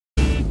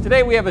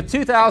Today we have a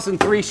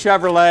 2003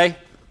 Chevrolet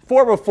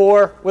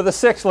 4x4 with a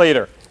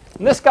 6-liter.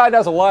 And this guy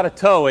does a lot of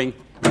towing,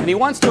 and he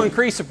wants to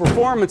increase the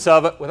performance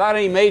of it without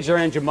any major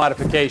engine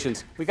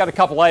modifications. We got a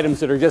couple items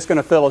that are just going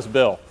to fill his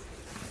bill.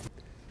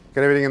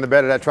 Got everything in the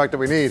bed of that truck that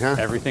we need, huh?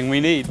 Everything we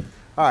need.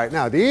 All right,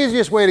 now the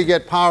easiest way to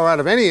get power out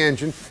of any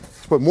engine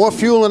is to put more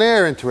fuel and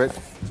air into it.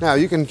 Now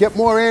you can get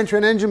more air into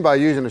an engine by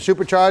using a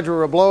supercharger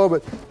or a blower,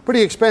 but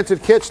pretty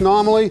expensive kits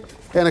normally,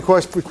 and of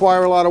course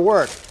require a lot of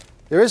work.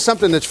 There is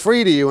something that's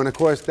free to you, and of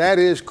course that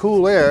is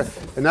cool air,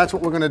 and that's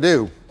what we're going to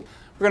do.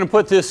 We're going to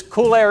put this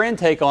cool air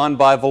intake on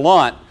by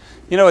Volant.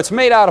 You know, it's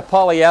made out of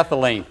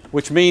polyethylene,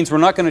 which means we're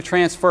not going to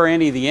transfer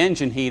any of the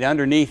engine heat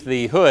underneath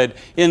the hood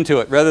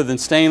into it, rather than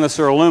stainless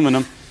or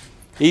aluminum.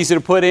 Easy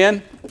to put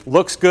in,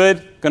 looks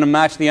good, going to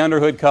match the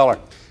underhood color.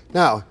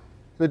 Now,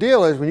 the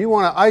deal is when you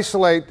want to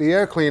isolate the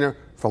air cleaner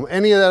from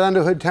any of that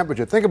underhood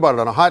temperature, think about it,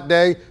 on a hot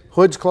day,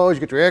 hood's closed,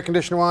 you get your air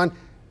conditioner on,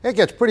 it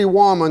gets pretty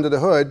warm under the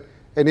hood,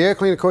 and the air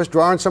cleaner, of course,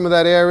 drawing some of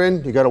that air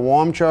in, you got a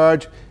warm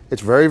charge.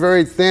 It's very,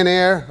 very thin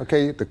air.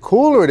 Okay, the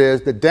cooler it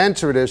is, the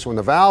denser it is. So when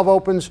the valve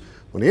opens,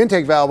 when the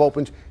intake valve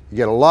opens, you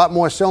get a lot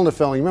more cylinder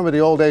filling. You remember the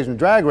old days in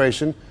drag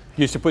racing?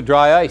 Used to put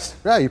dry ice.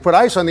 Yeah, you put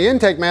ice on the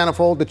intake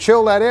manifold to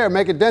chill that air,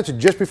 make it denser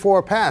just before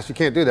a pass. You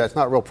can't do that. It's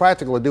not real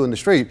practical to do in the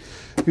street.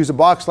 Use a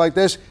box like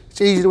this. It's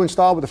easy to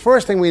install, but the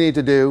first thing we need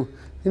to do,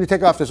 you need to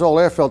take off this old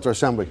air filter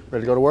assembly.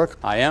 Ready to go to work?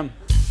 I am.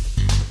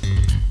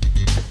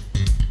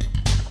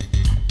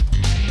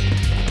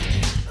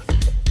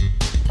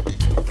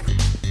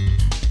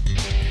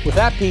 With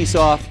that piece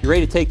off, you're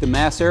ready to take the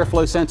mass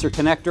airflow sensor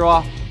connector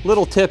off.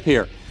 Little tip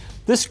here.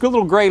 This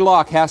little gray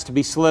lock has to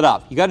be slid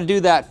up. You got to do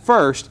that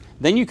first,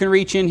 then you can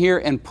reach in here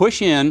and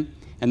push in,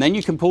 and then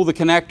you can pull the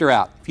connector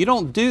out. If you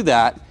don't do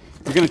that,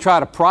 you're going to try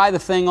to pry the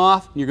thing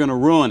off, and you're going to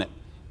ruin it.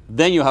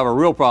 Then you'll have a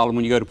real problem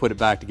when you go to put it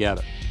back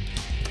together.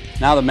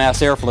 Now the mass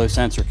airflow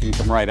sensor can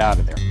come right out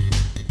of there.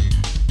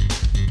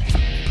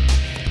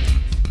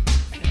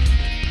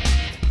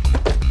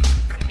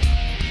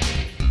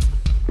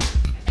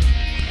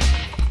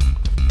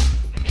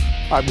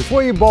 All right,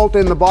 before you bolt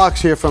in the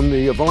box here from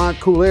the Volant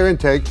Cool Air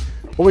Intake,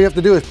 what we have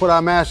to do is put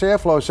our mass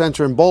airflow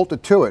sensor and bolt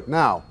it to it.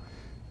 Now,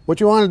 what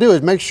you want to do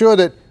is make sure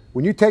that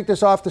when you take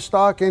this off the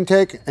stock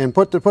intake and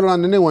put it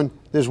on the new one,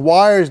 there's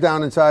wires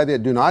down inside there.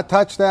 Do not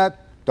touch that.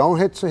 Don't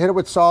hit it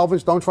with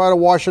solvents. Don't try to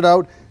wash it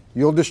out.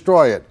 You'll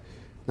destroy it.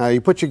 Now, you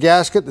put your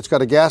gasket. It's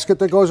got a gasket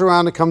that goes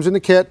around. It comes in the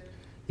kit.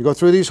 You go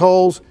through these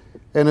holes,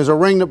 and there's a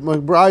ring that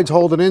McBride's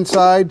holding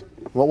inside.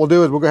 What we'll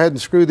do is we'll go ahead and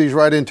screw these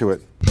right into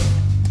it.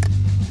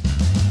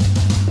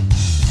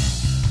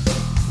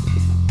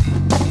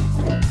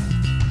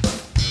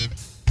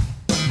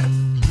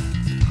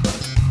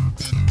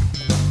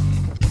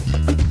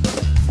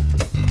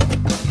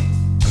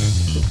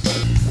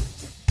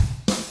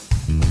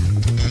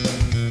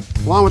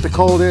 Along with the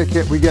cold air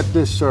kit, we get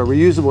this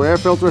reusable air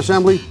filter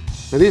assembly.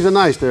 Now these are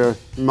nice. They're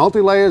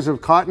multi-layers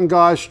of cotton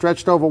gauze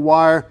stretched over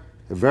wire.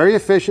 They're very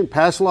efficient,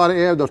 pass a lot of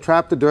air. They'll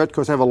trap the dirt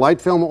because they have a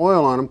light film of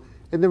oil on them,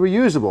 and they're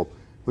reusable.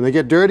 When they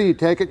get dirty, you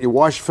take it, you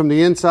wash it from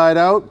the inside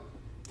out.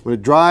 When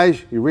it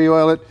dries, you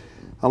re-oil it.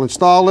 I'll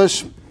install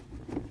this. We'll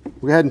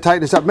go ahead and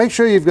tighten this up. Make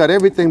sure you've got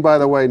everything, by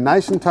the way,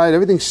 nice and tight.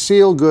 Everything's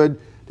sealed good.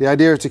 The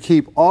idea is to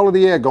keep all of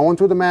the air going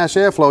through the mass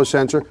airflow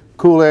sensor,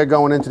 cool air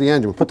going into the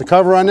engine. We'll put the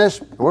cover on this,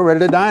 and we're ready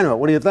to dyno it.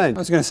 What do you think?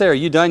 I was going to say, are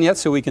you done yet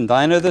so we can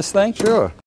dyno this thing? Sure.